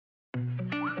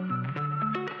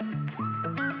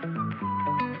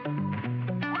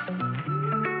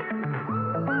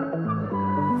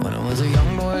a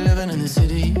young boy living in the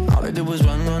city. All I did was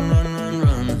run, run, run, run,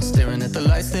 run. Staring at the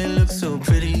lights, they look so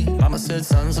pretty. Mama said,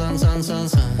 son, son, son, son,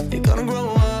 son, you're gonna grow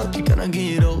up, you're gonna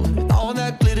get old. All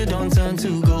that glitter don't turn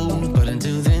to gold. But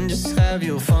until then, just have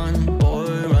your fun. Boy,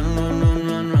 run, run, run,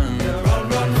 run, run. Run,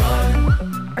 run,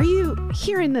 run. Are you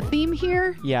hearing the theme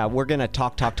here? Yeah, we're going to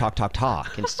talk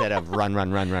instead of run,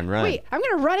 run, run, run, run. Wait, I'm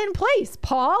going to run in place,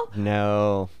 Paul.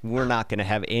 No, we're not going to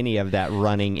have any of that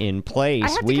running in place. I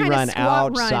have to We kinda run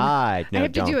squat run. outside. I No,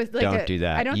 have to do don't do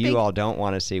that. You all don't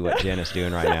want to see what Jen is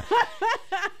doing right now.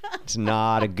 It's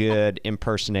not a good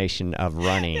impersonation of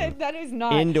running. That is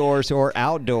not. Indoors or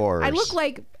outdoors. I look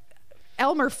like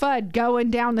Elmer Fudd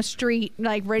going down the street,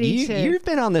 like ready You've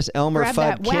been on this Elmer grab Fudd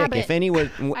that kick. wabbit.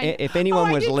 If anyone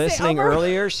I was did say listening Elmer.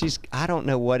 earlier, I don't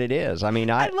know what it is. I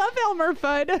mean, I love Elmer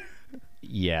Fudd.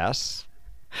 yes.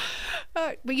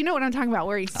 But you know what I'm talking about,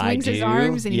 where he I swings his do,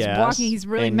 arms and he's yes. walking. He's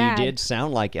really and mad. you did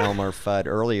sound like Elmer Fudd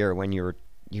earlier when you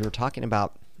were talking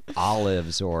about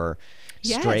olives or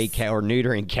stray Yes. cat or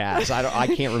neutering cats. I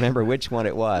can't remember which one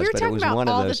it was, We were but it talking was about one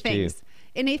all of those the things. two.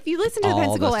 And if you listen to the All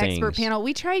the Pensacola Expert things. Panel,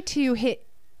 we try to hit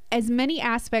as many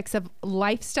aspects of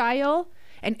lifestyle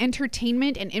and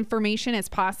entertainment and information as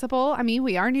possible. I mean,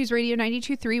 we are News Radio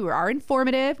 92.3. We are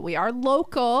informative. We are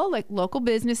local, like local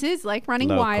businesses, like Running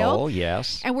Wild. Local,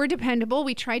 yes. And we're dependable.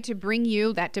 We try to bring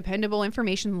you that dependable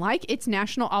information, like it's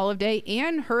National Olive Day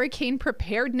and hurricane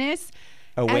preparedness.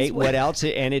 Oh wait, what else?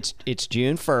 And it's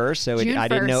June 1st, so June I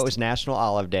didn't know 1st. it was National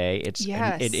Olive Day. It's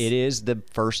Yes. it is the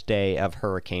first day of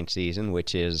hurricane season,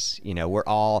 which is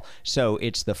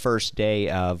it's the first day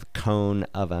of cone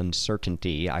of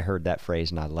uncertainty. I heard that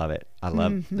phrase and I love it. I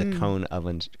love the cone of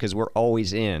because we're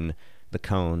always in the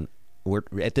cone. We're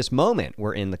at this moment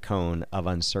we're in the cone of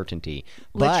uncertainty.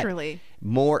 Literally. But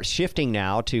more shifting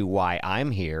now to why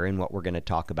I'm here and what we're going to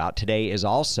talk about today is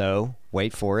also,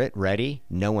 wait for it, ready?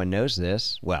 No one knows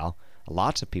this. Well,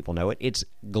 lots of people know it. It's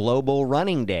Global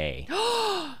Running Day.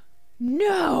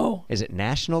 No. Is it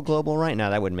National Global Running?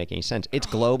 No, that wouldn't make any sense. It's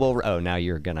Global. Oh, now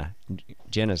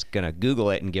Jenna's gonna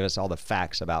Google it and give us all the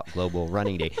facts about Global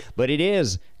Running Day. But it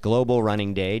is Global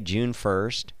Running Day, June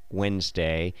 1st,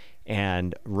 Wednesday,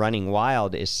 and Running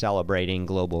Wild is celebrating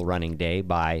Global Running Day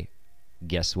by,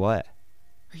 guess what?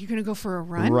 Are you going to go for a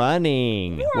run?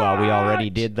 Running. Well, we already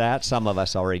What? did that. Some of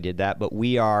us already did that, but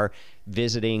we are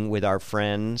visiting with our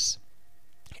friends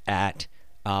at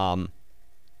well,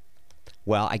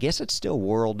 I guess it's still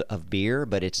World of Beer,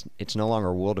 but it's no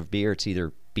longer World of Beer. It's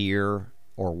either Beer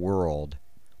or World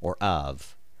or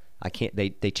of. I can't. They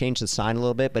changed the sign a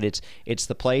little bit, but it's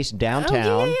the place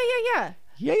downtown. Oh, yeah.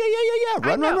 Yeah.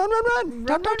 Run.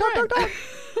 Talk.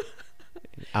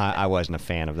 I wasn't a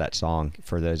fan of that song.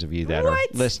 For those of you that What? are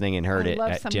listening and heard I it,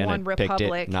 love at some Jenna One picked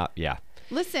Republic. it. Yeah.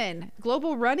 Listen,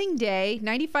 Global Running Day,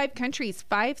 95 countries,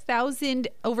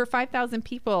 over 5,000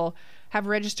 people have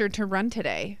registered to run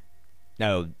today.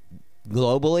 No,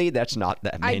 globally, that's not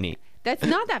that many. That's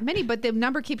not that many, but the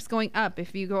number keeps going up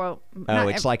if you go.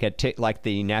 It's like like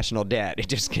the national debt. It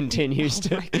just continues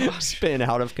to spin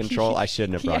out of control. I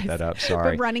shouldn't have brought that up.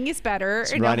 Sorry. But running is better,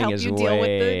 and Running it'll help is you deal with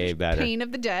way the better. pain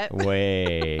of the debt.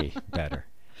 Way better.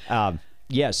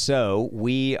 So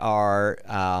we are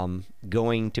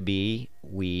going to be,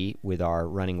 with our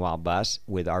Running Wild bus,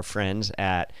 with our friends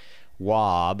at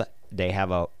WAB. They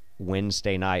have a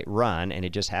Wednesday night run, and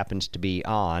it just happens to be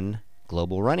on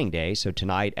Global Running Day. So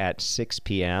tonight at 6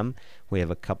 p.m., we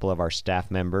have a couple of our staff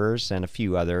members and a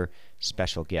few other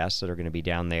special guests that are going to be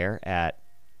down there at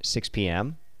 6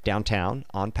 p.m. downtown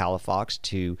on Palafox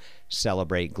to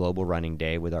celebrate Global Running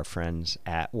Day with our friends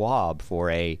at WAB for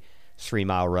a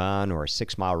 3-mile run or a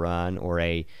 6-mile run or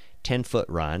a 10-foot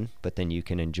run. But then you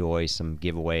can enjoy some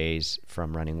giveaways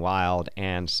from Running Wild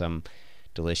and some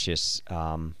delicious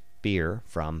beer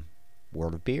from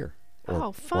World of Beer.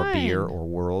 Or Beer or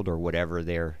World or whatever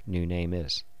their new name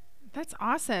is. That's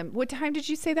awesome. What time did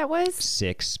you say that was?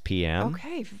 6 p.m.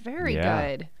 Okay, very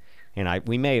good. And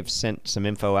we may have sent some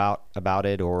info out about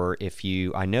it, or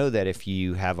I know that if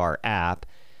you have our app,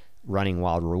 Running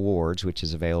Wild Rewards, which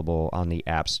is available on the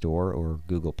App Store or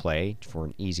Google Play for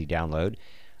an easy download,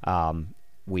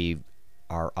 we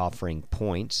are offering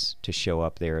points to show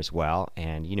up there as well.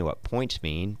 And you know what points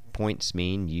mean? Points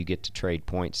mean you get to trade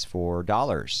points for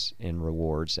dollars in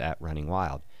rewards at Running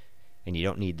Wild. And you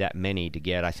don't need that many to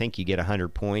get. I think you get 100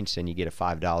 points and you get a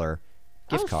 $5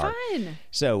 gift card. Fun.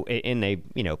 So, and they,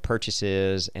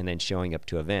 purchases and then showing up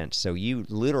to events. So you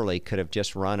literally could have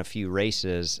just run a few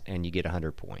races and you get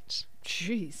 100 points.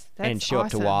 Jeez, that's and show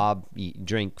awesome. up to WAB, you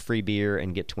drink free beer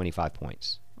and get 25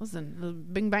 points. Listen,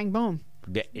 bing, bang, boom.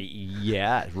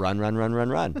 Yeah,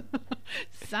 run.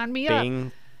 Sign me up.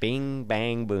 Bing, Bing,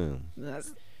 bang, boom.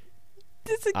 That's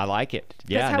I like it.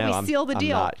 Yeah, how we I'm, seal the I'm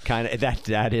deal. not kind of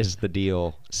that is the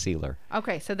deal sealer.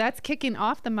 Okay, so that's kicking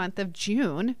off the month of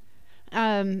June.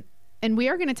 And we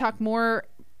are going to talk more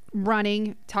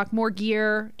running, talk more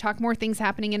gear, talk more things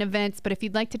happening in events. But if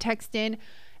you'd like to text in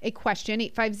a question,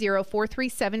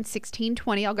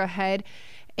 850-437-1620, I'll go ahead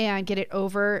and get it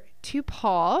over to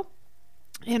Paul.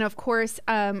 And of course,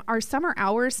 our summer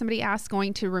hours, somebody asked,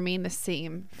 going to remain the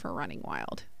same for Running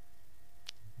Wild.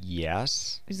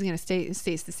 Yes. It's going to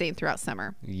stays the same throughout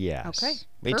summer. Yes. Okay,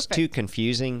 It's perfect. too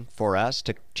confusing for us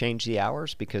to change the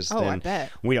hours because I then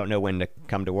bet. we don't know when to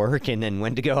come to work and then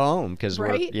when to go home because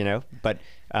Right. we're, but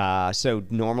so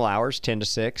normal hours 10 to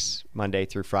 6 Monday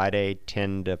through Friday,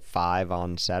 10 to 5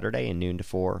 on Saturday and noon to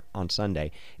 4 on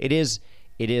Sunday. It is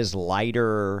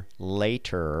lighter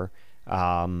later,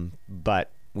 but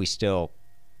we still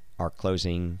are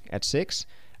closing at 6.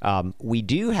 We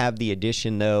do have the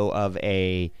addition, though, of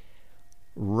a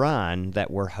run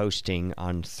that we're hosting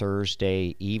on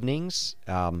Thursday evenings,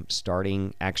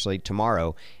 starting actually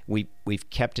tomorrow. We've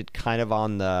kept it kind of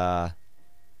on the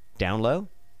down low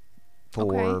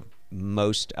for Okay.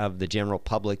 most of the general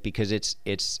public because it's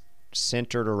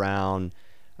centered around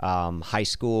high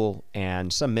school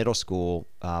and some middle school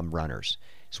runners.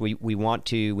 So we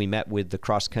met with the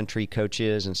cross country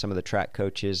coaches and some of the track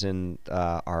coaches in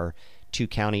our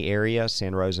 2-county area,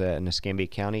 Santa Rosa and Escambia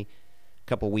County, a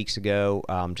couple weeks ago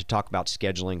to talk about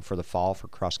scheduling for the fall for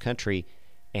cross country.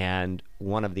 And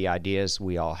one of the ideas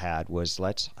we all had was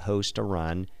let's host a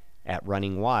run at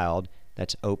Running Wild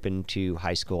that's open to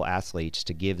high school athletes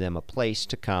to give them a place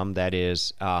to come that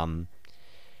is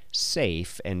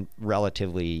safe and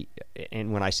relatively,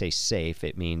 and when I say safe,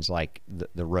 it means like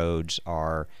the roads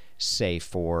are safe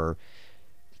for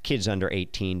kids under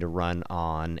 18 to run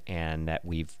on, and that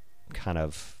we've kind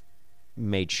of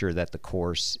made sure that the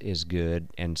course is good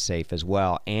and safe as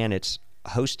well. And it's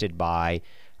hosted by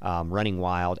Running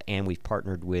Wild, and we've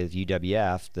partnered with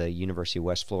UWF, the University of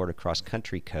West Florida cross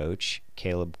country coach,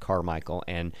 Caleb Carmichael,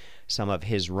 and some of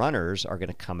his runners are going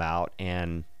to come out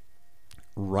and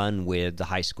run with the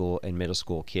high school and middle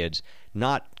school kids,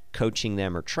 not coaching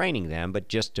them or training them, but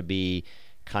just to be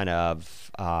kind of,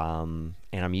 and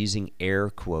I'm using air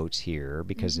quotes here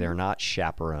because they're not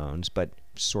chaperones, but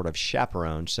sort of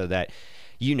chaperones, so that,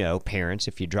 parents,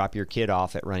 if you drop your kid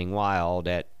off at Running Wild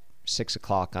at 6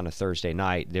 o'clock on a Thursday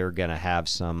night, they're going to have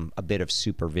a bit of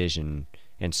supervision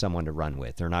and someone to run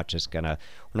with. We're not just going to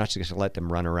let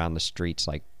them run around the streets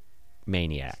like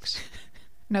maniacs.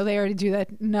 No, they already do that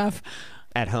enough.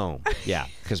 At home, yeah,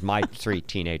 because my 3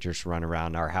 teenagers run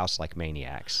around our house like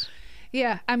maniacs.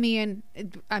 Yeah, I mean,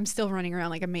 I'm still running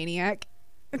around like a maniac.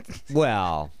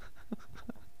 Well,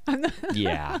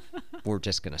 yeah, we're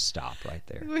just going to stop right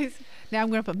there. Now I'm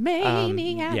going to put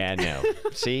maniac. Yeah, no.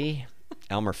 See?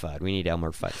 Elmer Fudd. We need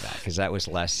Elmer Fudd back because that was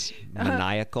less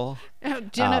maniacal. Oh,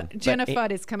 Jenna but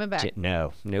Fudd is coming back.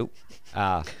 Nope.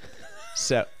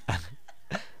 So...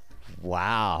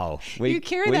 Wow, You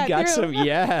carry we that got through. some.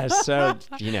 Yes, so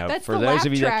That's for the those laugh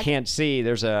of you track. that can't see,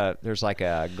 there's like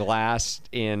a glass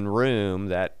in room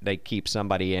that they keep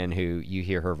somebody in who you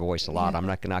hear her voice a lot. I'm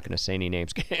not going to say any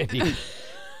names, Candy.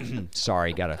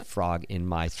 Sorry, got a frog in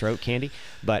my throat, Candy.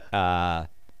 But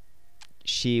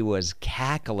she was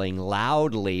cackling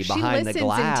loudly behind the listens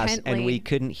glass, intently. and we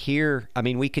couldn't hear. I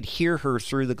mean, we could hear her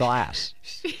through the glass.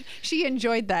 She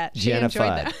enjoyed that. She Jenna enjoyed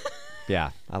Fudd. that.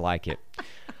 Yeah, I like it.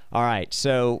 All right,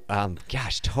 so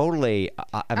totally.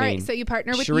 I mean, right, so you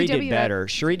partner with Cherie did UWF. better.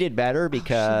 Cherie did better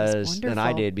because than I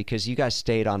wonderful. did because you guys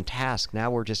stayed on task.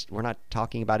 Now we're not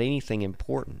talking about anything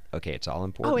important. Okay, it's all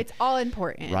important. Oh, it's all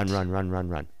important.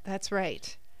 Run. That's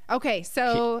right. Okay,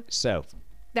 so So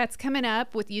that's coming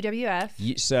up with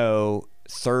UWF. So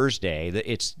Thursday,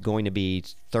 it's going to be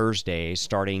Thursday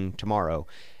starting tomorrow,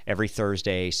 every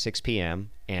Thursday 6 p.m.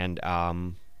 and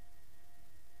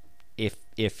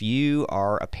if you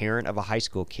are a parent of a high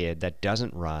school kid that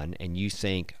doesn't run and you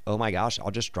think, oh my gosh, I'll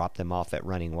just drop them off at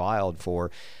Running Wild for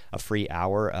a free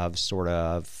hour of sort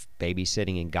of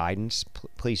babysitting and guidance,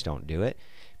 please don't do it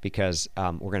because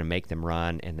we're going to make them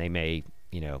run and they may,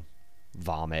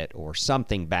 vomit or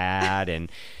something bad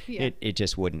and Yeah. it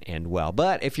just wouldn't end well.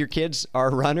 But if your kids are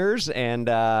runners and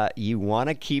you want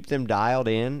to keep them dialed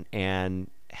in and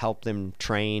help them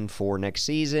train for next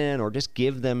season or just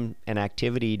give them an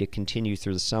activity to continue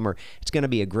through the summer, it's going to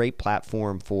be a great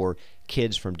platform for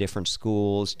kids from different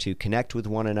schools to connect with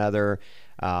one another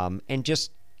and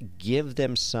just give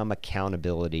them some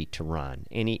accountability to run.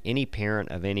 Any parent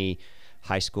of any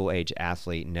high school age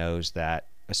athlete knows that,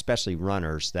 especially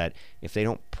runners, that if they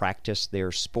don't practice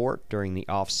their sport during the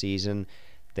off season,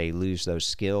 they lose those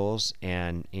skills.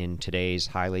 And in today's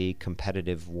highly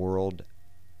competitive world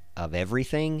of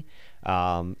everything,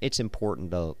 it's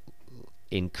important to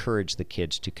encourage the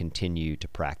kids to continue to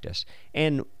practice.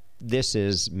 And this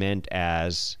is meant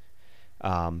as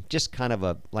just kind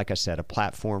of like I said, a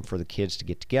platform for the kids to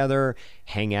get together,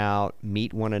 hang out,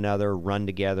 meet one another, run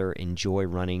together, enjoy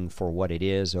running for what it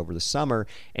is over the summer,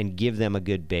 and give them a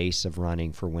good base of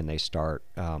running for when they start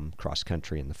cross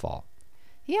country in the fall.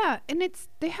 Yeah, and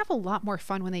they have a lot more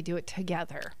fun when they do it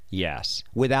together. Yes,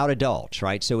 without adults,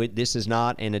 right? So this is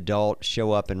not an adult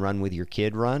show up and run with your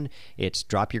kid run. It's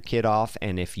drop your kid off,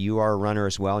 and if you are a runner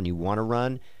as well and you want to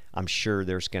run, I'm sure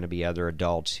there's going to be other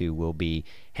adults who will be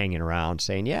hanging around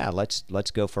saying, yeah,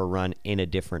 let's go for a run in a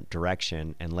different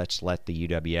direction, and let's let the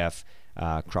UWF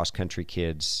cross-country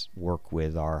kids work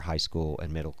with our high school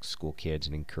and middle school kids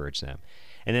and encourage them.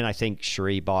 And then I think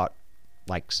Cherie bought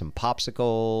like some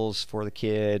popsicles for the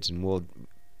kids, and we'll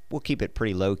keep it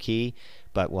pretty low-key,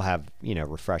 but we'll have,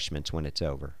 refreshments when it's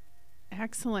over.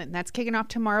 Excellent. That's kicking off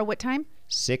tomorrow. What time?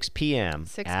 6 p.m.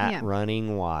 6 at p.m.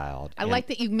 Running Wild. I like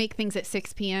that you make things at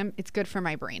 6 p.m. It's good for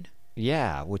my brain.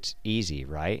 Yeah, which easy,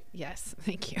 right? Yes,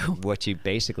 thank you. What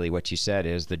you said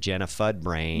is the Jenna Fudd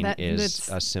brain is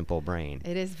a simple brain.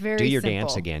 It is very simple. Do your simple.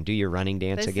 dance again. Do your running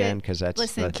dance again, because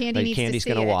that's Candy's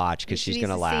going to watch, because she's going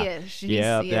to laugh.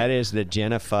 Yeah, that is the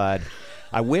Jenna Fudd.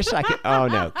 I wish I could. Oh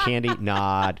no, Candy,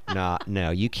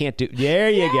 no, you can't do. There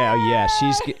you go. Yeah,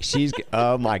 she's.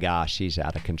 Oh my gosh, she's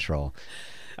out of control.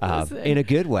 In a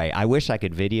good way. I wish I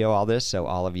could video all this so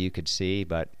all of you could see,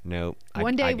 but no.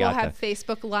 One day we'll have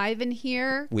Facebook Live in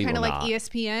here, kind of like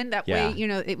ESPN. That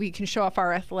way, we can show off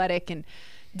our athletic and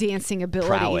dancing abilities.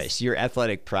 Prowess, your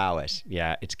athletic prowess.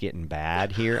 Yeah, it's getting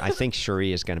bad here. I think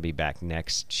Cherie is going to be back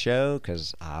next show,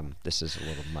 because this is a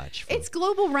little much. It's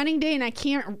Global Running Day, and I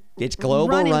can't. It's Global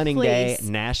Running Day,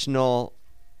 National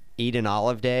Eat an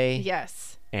Olive Day. Yes.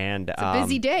 And it's a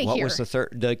busy day what here. was the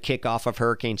kickoff of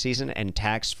hurricane season, and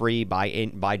tax-free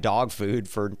buy dog food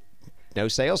for no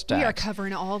sales tax. We are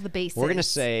covering all the bases. You're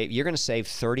going to save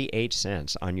 38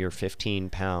 cents on your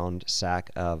 15-pound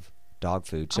sack of dog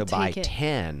food. So buy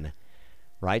 10,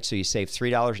 right? So you save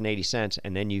 $3.80,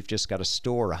 and then you've just got to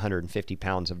store 150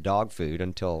 pounds of dog food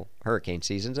until hurricane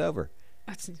season's over.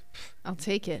 I'll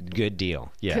take it. Good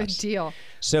deal. Yes. Good deal.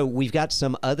 So we've got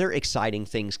some other exciting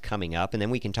things coming up, and then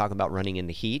we can talk about running in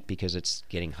the heat because it's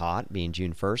getting hot, being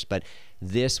June 1st. But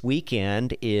this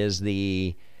weekend is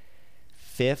the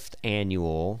 5th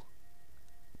annual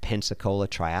Pensacola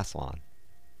Triathlon.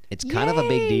 It's kind of a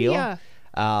big deal.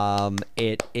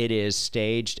 It is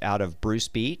staged out of Bruce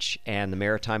Beach and the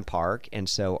Maritime Park, and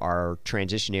so our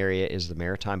transition area is the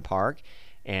Maritime Park,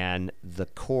 and the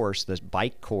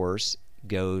bike course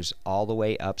goes all the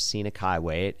way up Scenic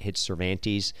Highway. It hits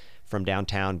Cervantes from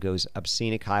downtown, goes up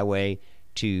Scenic Highway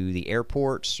to the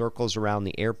airport, circles around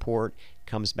the airport,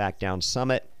 comes back down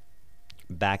Summit,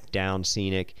 back down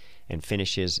Scenic, and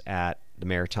finishes at the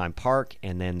Maritime Park.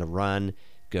 And then the run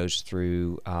goes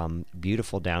through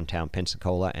beautiful downtown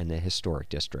Pensacola and the historic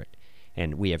district.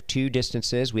 And we have two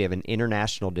distances. We have an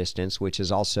international distance, which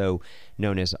is also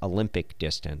known as Olympic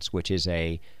distance, which is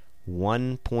a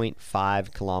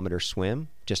 1.5 kilometer swim,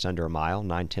 just under a mile,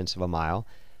 9/10 of a mile,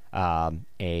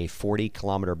 a 40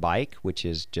 kilometer bike, which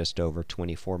is just over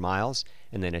 24 miles,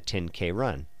 and then a 10K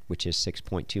run, which is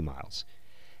 6.2 miles.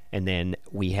 And then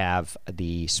we have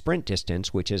the sprint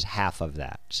distance, which is half of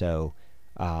that. So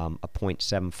a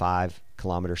 0.75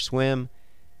 kilometer swim,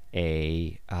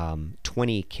 a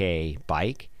 20K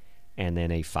bike, and then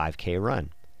a 5K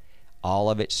run. All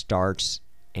of it starts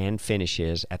and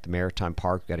finishes at the Maritime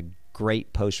Park. We've got a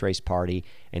great post-race party,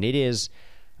 and it is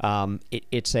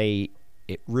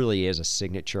it really is a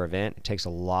signature event. It takes a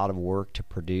lot of work to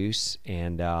produce,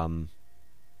 and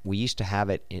we used to have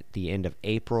it at the end of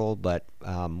April, but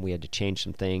we had to change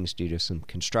some things due to some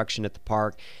construction at the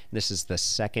park. This is the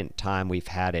second time we've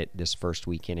had it this first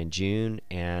weekend in June,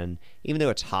 and even though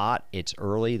it's hot, it's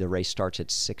early. The race starts at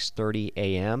 6:30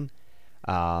 a.m.,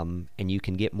 and you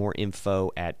can get more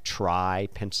info at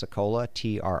Pensacola,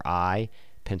 TRI,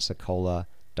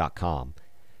 Pensacola.com.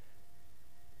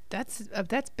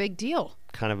 That's big deal.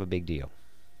 Kind of a big deal.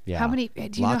 Yeah. How many? Do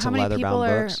you know how many people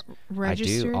are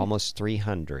registered? I do. Almost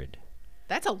 300.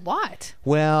 That's a lot.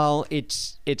 Well,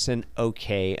 it's an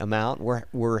okay amount.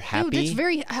 We're happy. Dude, that's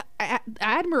very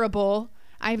admirable.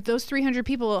 Those 300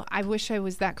 people. I wish I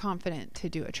was that confident to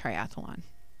do a triathlon,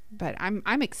 but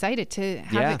I'm excited to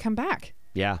have it come back.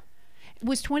 Yeah.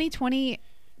 Was 2020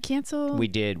 cancel? We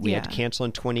did. We had to Yeah. cancel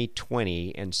in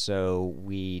 2020, and so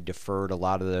we deferred a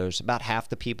lot of those. About half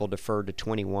the people deferred to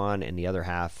 21, and the other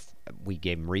half we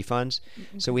gave them refunds.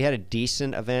 So we had a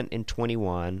decent event in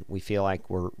 21. We feel like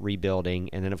we're rebuilding,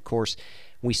 and then of course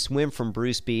we swim from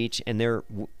Bruce Beach, and there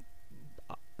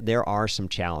are some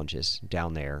challenges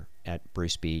down there at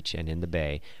Bruce Beach and in the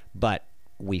bay, but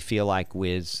we feel like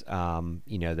with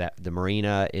that the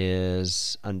marina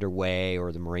is underway,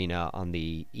 or the marina on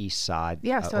the east side,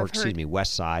 Yeah, so or I've excuse heard. me,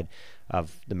 west side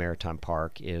of the Maritime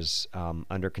Park is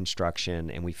under construction,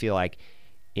 and we feel like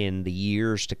in the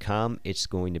years to come, it's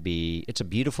a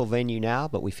beautiful venue now,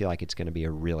 but we feel like it's going to be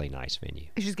a really nice venue.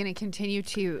 It's just going to continue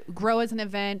to grow as an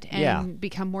event and Yeah.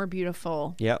 become more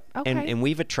beautiful. Yep. Okay. And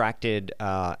we've attracted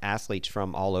athletes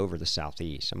from all over the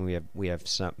Southeast. I mean, we have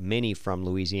many from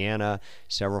Louisiana,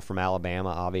 several from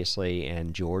Alabama, obviously,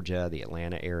 and Georgia, the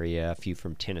Atlanta area, a few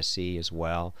from Tennessee as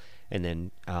well, and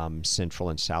then Central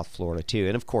and South Florida too,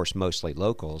 and of course mostly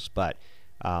locals. But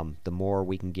the more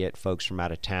we can get folks from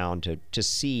out of town to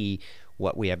see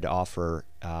what we have to offer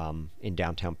in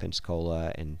downtown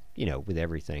Pensacola, and with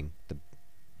everything, the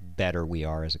better we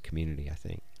are as a community, I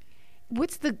think.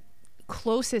 What's the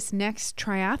closest next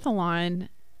triathlon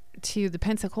to the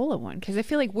Pensacola one? Because I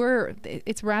feel like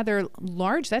it's rather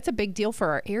large. That's a big deal for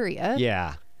our area.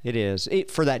 Yeah, it is.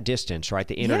 For that distance, right?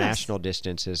 The international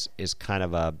distance is kind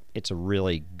of it's a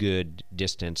really good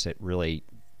distance. It really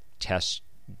tests.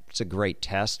 It's a great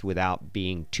test without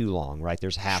being too long, right?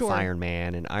 There's half Sure.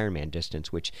 Ironman and Ironman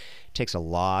distance, which takes a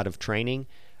lot of training.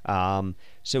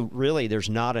 So really, there's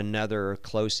not another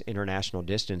close international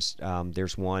distance.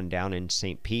 There's one down in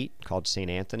St. Pete called St.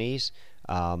 Anthony's,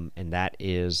 and that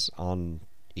is it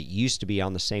used to be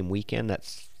on the same weekend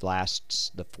that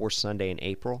lasts the fourth Sunday in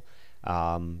April,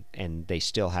 and they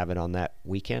still have it on that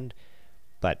weekend.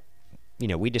 But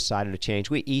we decided to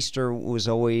change. Easter was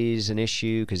always an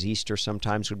issue because Easter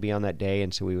sometimes would be on that day,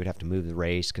 and so we would have to move the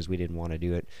race because we didn't want to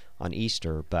do it on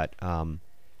Easter. But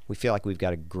we feel like we've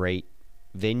got a great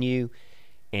venue,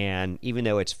 and even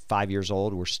though it's 5 years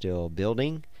old, we're still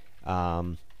building.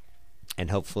 And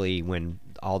hopefully when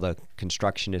all the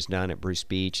construction is done at Bruce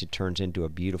Beach, it turns into a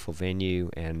beautiful venue,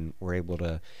 and we're able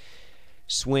to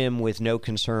swim with no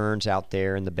concerns out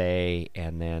there in the bay,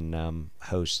 and then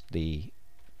host the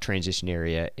transition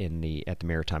area at the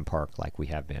Maritime Park like we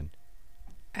have been.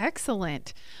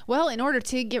 Excellent. Well, in order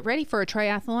to get ready for a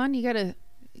triathlon, you got to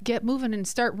get moving and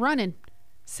start running.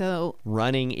 So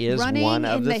Running is Running one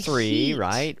of in the the three, heat.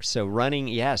 right? So running,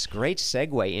 yes, great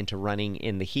segue into running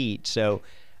in the heat. So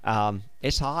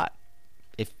it's hot.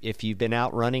 If you've been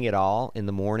out running at all in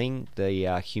the morning,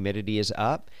 the humidity is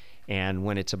up, and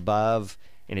when it's above,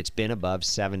 and it's been above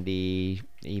 70,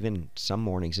 even some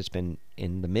mornings it's been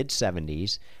in the mid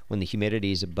 70s, when the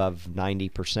humidity is above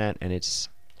 90% and it's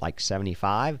like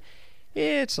 75,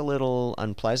 it's a little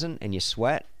unpleasant, and you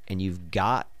sweat, and you've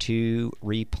got to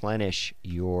replenish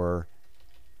your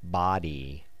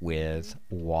body with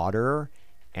water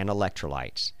and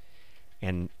electrolytes.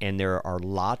 And there are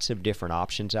lots of different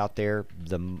options out there.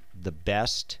 The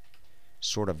best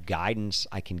sort of guidance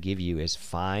I can give you is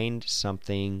find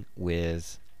something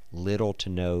with little to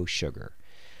no sugar.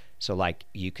 So like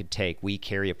we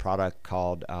carry a product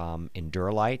called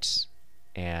Endurolites,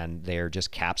 and they're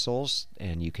just capsules,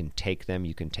 and you can take them.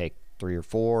 You can take 3 or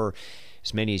 4,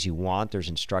 as many as you want. There's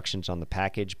instructions on the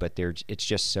package, but it's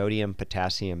just sodium,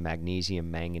 potassium, magnesium,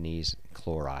 manganese,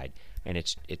 chloride, and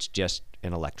it's just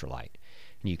an electrolyte.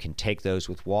 And you can take those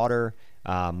with water.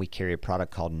 We carry a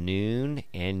product called Nuun,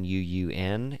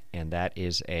 N-U-U-N, and that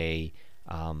is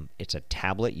it's a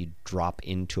tablet you drop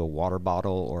into a water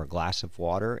bottle or a glass of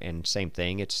water, and same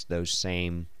thing, it's those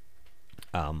same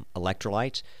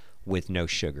electrolytes with no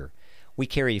sugar. We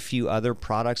carry a few other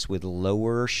products with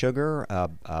lower sugar,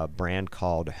 a brand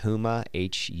called Huma,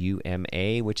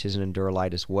 H-U-M-A, which is an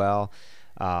Endurolite as well.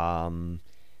 And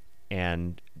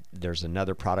there's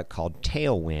another product called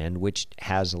Tailwind, which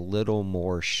has a little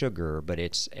more sugar, but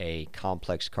it's a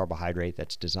complex carbohydrate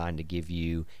that's designed to give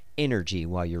you energy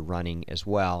while you're running as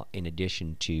well, in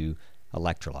addition to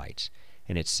electrolytes.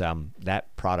 And it's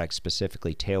that product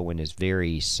specifically, Tailwind, is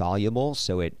very soluble,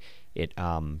 so it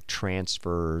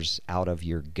transfers out of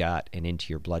your gut and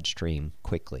into your bloodstream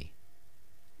quickly.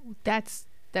 that's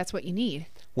what you need.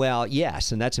 Well,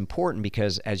 yes, and that's important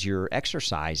because as you're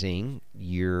exercising,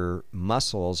 your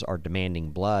muscles are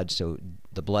demanding blood, so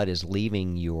the blood is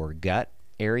leaving your gut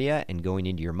area and going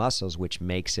into your muscles, which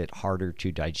makes it harder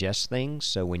to digest things.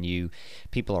 So when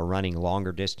people are running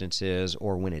longer distances,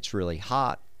 or when it's really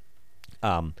hot,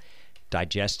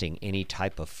 digesting any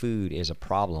type of food is a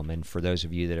problem. And for those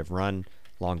of you that have run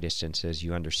long distances,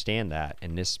 you understand that.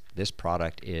 And this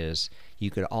product is, you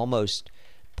could almost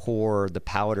pour the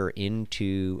powder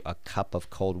into a cup of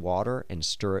cold water and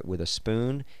stir it with a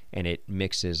spoon, and it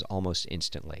mixes almost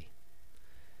instantly.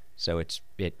 So it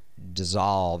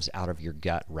dissolves out of your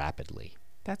gut rapidly.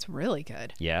 That's really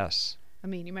good. Yes. I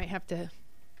mean, you might have to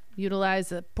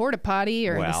utilize a porta potty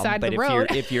or the side of the but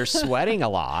road. if you're sweating a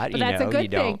lot, But you that's know, a good you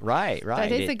thing. don't. Right.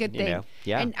 That is a good thing.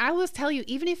 Yeah. And I will tell you,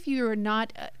 even if you're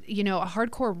not, a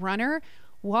hardcore runner,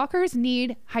 walkers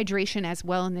need hydration as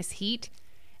well in this heat.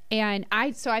 And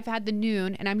I've had the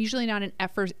Noon, and I'm usually not an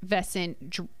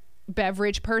effervescent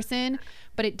beverage person,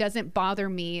 but it doesn't bother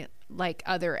me like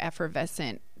other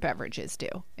effervescent beverages do.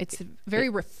 It's very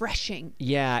refreshing.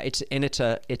 Yeah, it's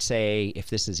a if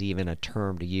this is even a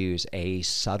term to use, a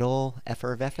subtle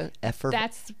effervescence.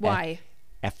 That's why.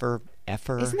 Isn't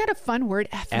that a fun word?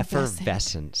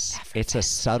 Effervescence. It's a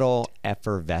subtle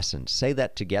effervescence. Say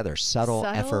that together. Subtle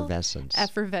effervescence.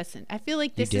 Effervescent. I feel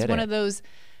like this is one of those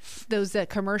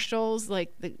commercials,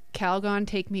 like the Calgon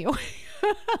Take Me Away.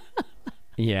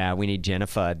 Yeah, we need Jenna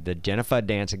Fudd. The Jenna Fudd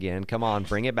dance again. Come on,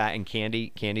 bring it back. And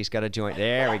Candy's got a joint.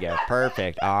 There we go.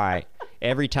 Perfect. All right.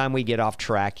 Every time we get off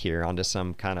track here onto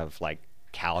some kind of like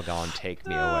Calgon Take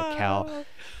Me Away.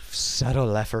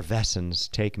 Subtle effervescence,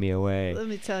 take me away. Let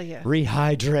me tell you.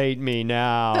 Rehydrate me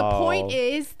now. The point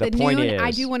is, the point Noon, is,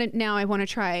 I do want to, now I want to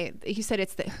try, you said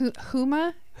it's the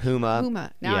Huma?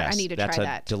 Huma. Now yes, I need to that's try a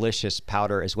that. delicious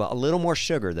powder as well. A little more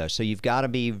sugar though, so you've got to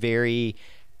be very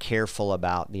careful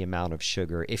about the amount of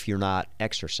sugar if you're not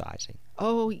exercising.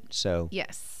 Oh, so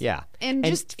yes. Yeah. And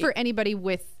just for anybody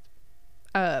with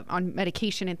on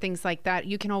medication and things like that,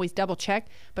 you can always double check.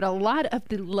 But a lot of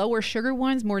the lower sugar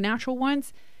ones, more natural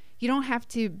ones, you don't have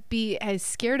to be as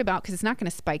scared about because it's not going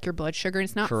to spike your blood sugar. And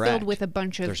it's not filled with a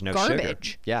bunch of There's no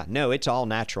garbage. Sugar. Yeah, no, it's all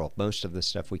natural. Most of the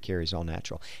stuff we carry is all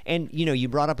natural. And, you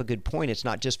brought up a good point. It's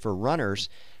not just for runners.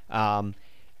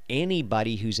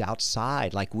 Anybody who's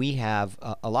outside, like we have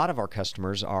a lot of our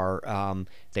customers are,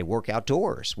 they work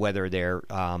outdoors, whether they're,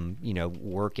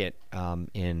 work at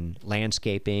in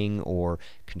landscaping or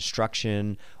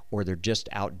construction, or they're just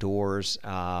outdoors,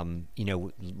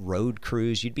 road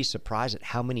crews. You'd be surprised at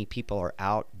how many people are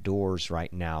outdoors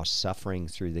right now suffering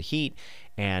through the heat.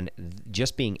 And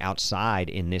just being outside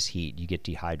in this heat, you get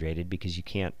dehydrated because you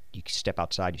step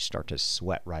outside, you start to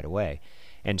sweat right away.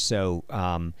 And so,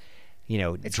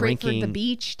 it's drinking great for the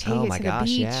beach. Take oh it my to gosh,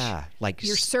 the beach. yeah, like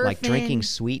You're surfing. like drinking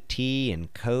sweet tea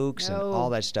and Cokes and all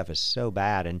that stuff is so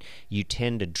bad. And you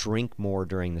tend to drink more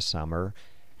during the summer,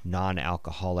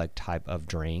 non-alcoholic type of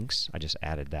drinks. I just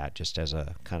added that just as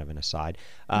a kind of an aside,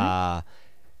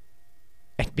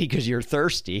 because you're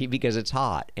thirsty because it's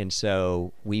hot. And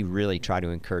so we really try to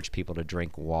encourage people to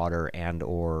drink water and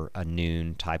or a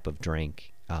Noon type of drink.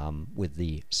 With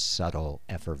the subtle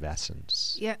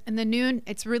effervescence. Yeah, and the Noon,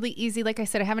 it's really easy. Like I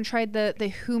said, I haven't tried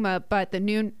the Huma, but the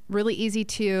Noon, really easy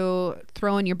to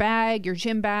throw in your bag, your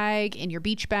gym bag, in your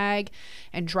beach bag,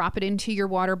 and drop it into your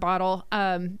water bottle.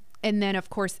 And then, of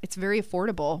course, it's very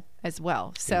affordable as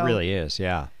well. So it really is,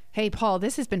 yeah. Hey, Paul,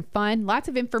 this has been fun. Lots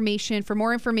of information. For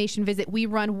more information, visit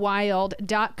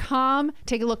WeRunWild.com.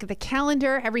 Take a look at the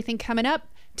calendar, everything coming up.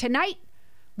 Tonight,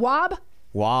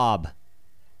 WOB.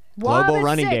 Global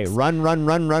Running Day. Run, you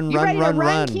ready to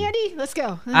run, Candy? Let's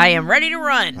go. I am ready to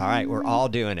run. All right, we're all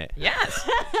doing it. Yes.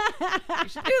 We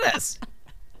should do this.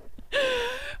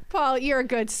 Paul, you're a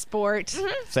good sport.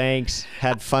 Thanks.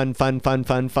 Had fun.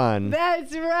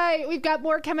 That's right. We've got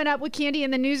more coming up with Candy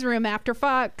in the newsroom after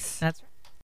Fox. That's right.